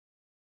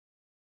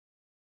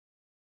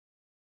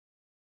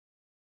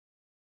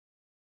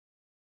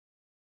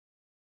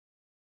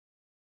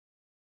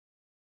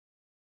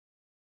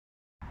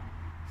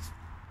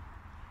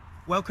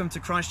Welcome to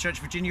Christchurch,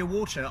 Virginia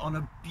Water on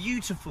a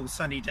beautiful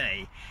sunny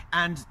day.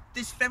 And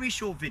this very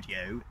short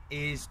video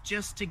is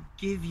just to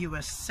give you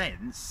a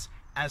sense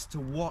as to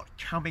what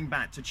coming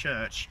back to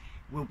church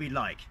will be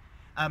like.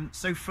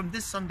 So from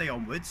this Sunday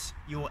onwards,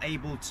 you're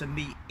able to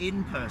meet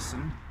in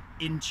person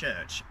in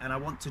church. And I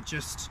want to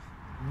just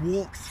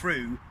walk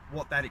through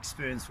what that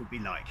experience will be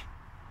like.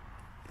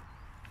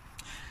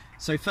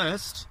 So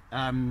first,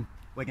 we're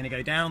going to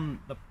go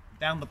down the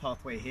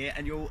pathway here,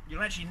 and you'll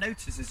actually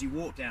notice as you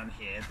walk down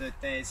here that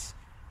there's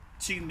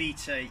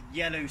 2-meter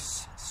yellow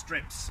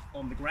strips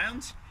on the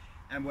ground,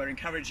 and we're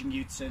encouraging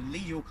you to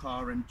leave your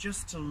car and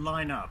just to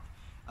line up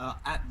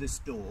at this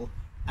door,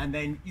 and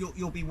then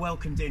you'll be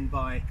welcomed in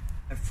by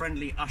a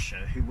friendly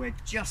usher who we're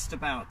just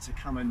about to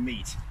come and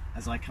meet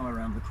as I come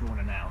around the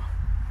corner now.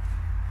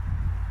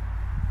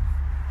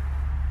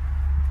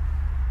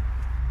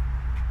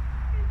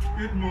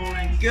 Good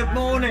morning. Good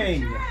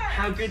morning.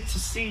 How good to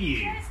see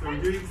you. So I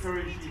do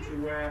encourage you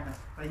to wear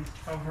a face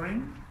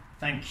covering.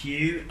 Thank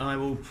you. I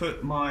will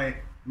put my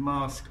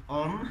mask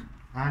on.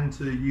 And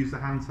to use the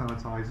hand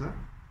sanitizer.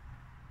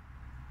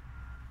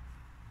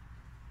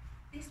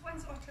 This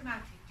one's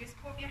automatic. Just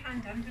put your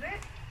hand under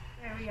it.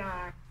 There we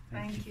are.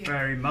 Thank you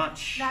very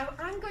much. Now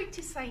I'm going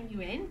to sign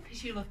you in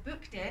because you'll have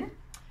booked in.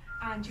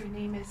 And your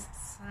name is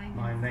Simon.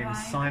 My name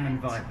is Simon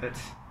Vipert.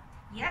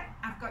 Yep,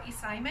 I've got you,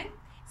 Simon.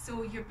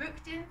 So you're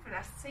booked in for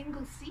a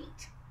single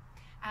seat,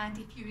 and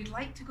if you would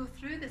like to go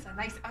through, there's a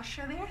nice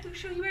usher there who'll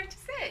show you where to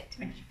sit.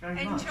 Thank you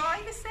very much. Enjoy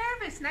the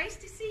service. Nice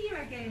to see you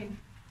again.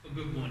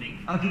 Good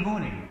morning. Oh, good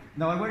morning.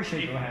 No, I won't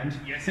shake your hand.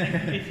 Yes,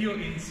 if you're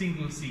in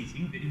single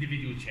seating, the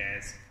individual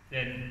chairs,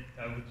 then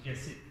would you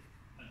just sit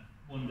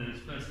at one of those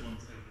first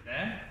ones over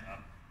there.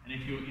 And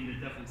if you're in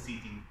the double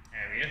seating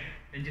area,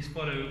 then just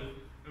follow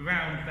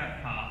around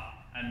that path,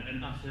 and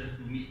an usher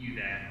will meet you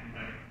there and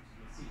direct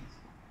you to your seats.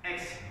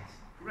 Excellent.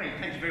 Great,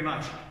 thank you very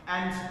much.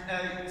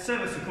 And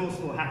service, of course,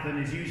 will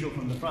happen as usual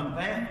from the front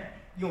there.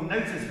 You'll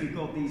notice we've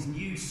got these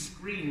new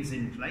screens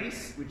in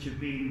place, which have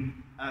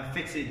been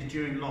fitted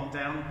during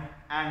lockdown,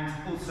 and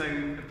also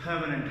a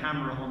permanent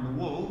camera on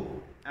the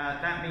wall.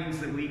 That means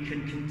that we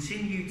can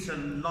continue to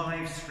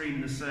live stream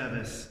the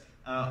service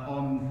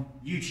on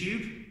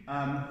YouTube,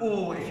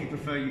 or if you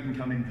prefer, you can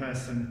come in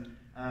person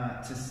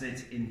to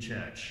sit in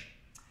church.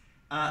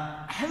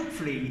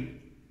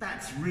 Hopefully,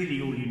 that's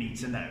really all you need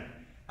to know.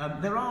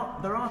 There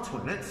are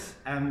toilets,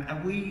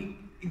 and we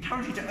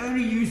encourage you to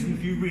only use them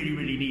if you really,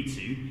 really need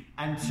to,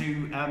 and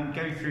to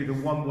go through the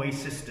one-way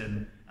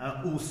system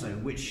also,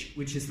 which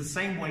is the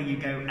same way you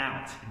go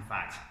out, in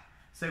fact.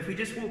 So if we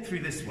just walk through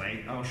this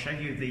way, I'll show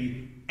you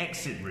the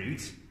exit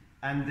route,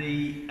 and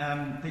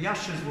the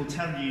ushers will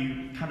tell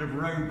you kind of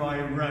row by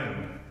row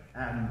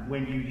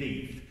when you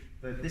leave.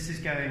 But this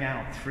is going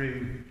out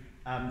through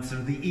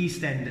sort of the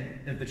east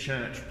end of the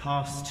church,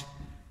 past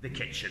the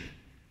kitchen.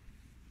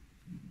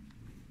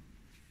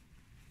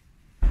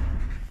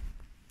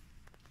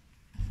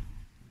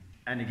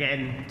 And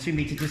again,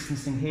 2-meter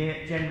distancing here.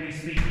 Generally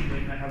speaking, we're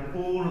going to have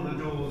all of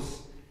the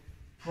doors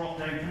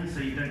propped open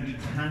so you don't need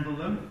to handle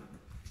them.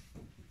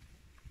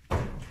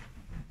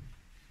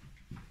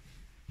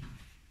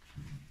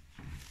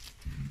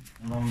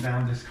 Along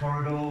down this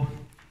corridor.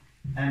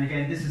 And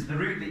again, this is the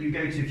route that you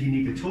go to if you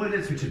need the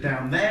toilets, which are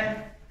down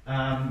there.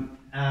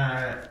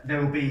 There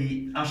will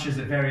be ushers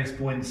at various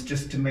points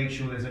just to make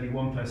sure there's only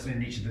one person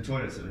in each of the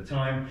toilets at a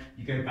time.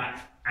 You go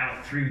back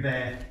out through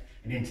there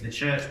and into the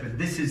church, but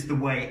this is the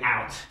way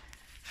out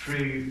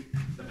through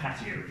the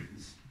patio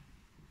rooms.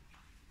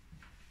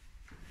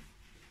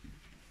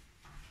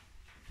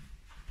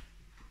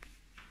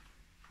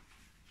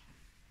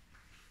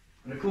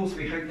 And of course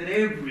we hope that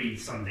every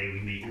Sunday we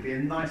meet will be a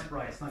nice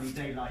bright sunny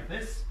day like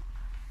this,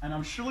 and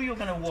I'm sure you're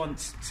going to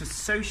want to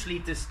socially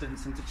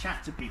distance and to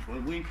chat to people,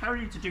 and we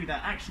encourage you to do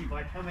that actually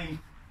by coming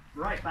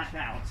right back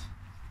out.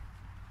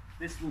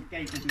 This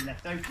gate will be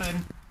left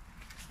open,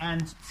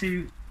 and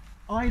to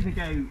either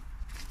go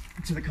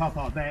to the car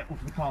park there or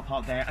to the car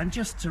park there, and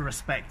just to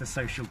respect the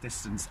social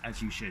distance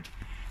as you should.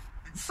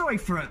 Sorry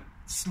for a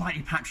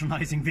slightly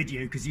patronising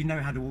video because you know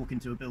how to walk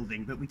into a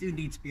building, but we do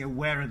need to be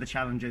aware of the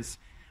challenges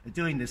of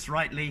doing this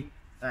rightly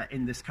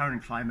in this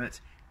current climate,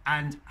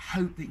 and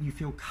hope that you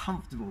feel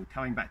comfortable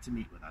coming back to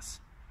meet with us.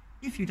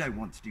 If you don't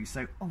want to do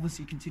so,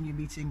 obviously continue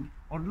meeting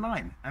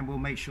online, and we'll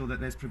make sure that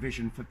there's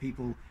provision for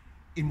people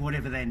in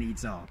whatever their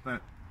needs are.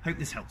 But hope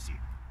this helps you.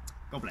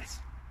 God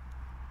bless.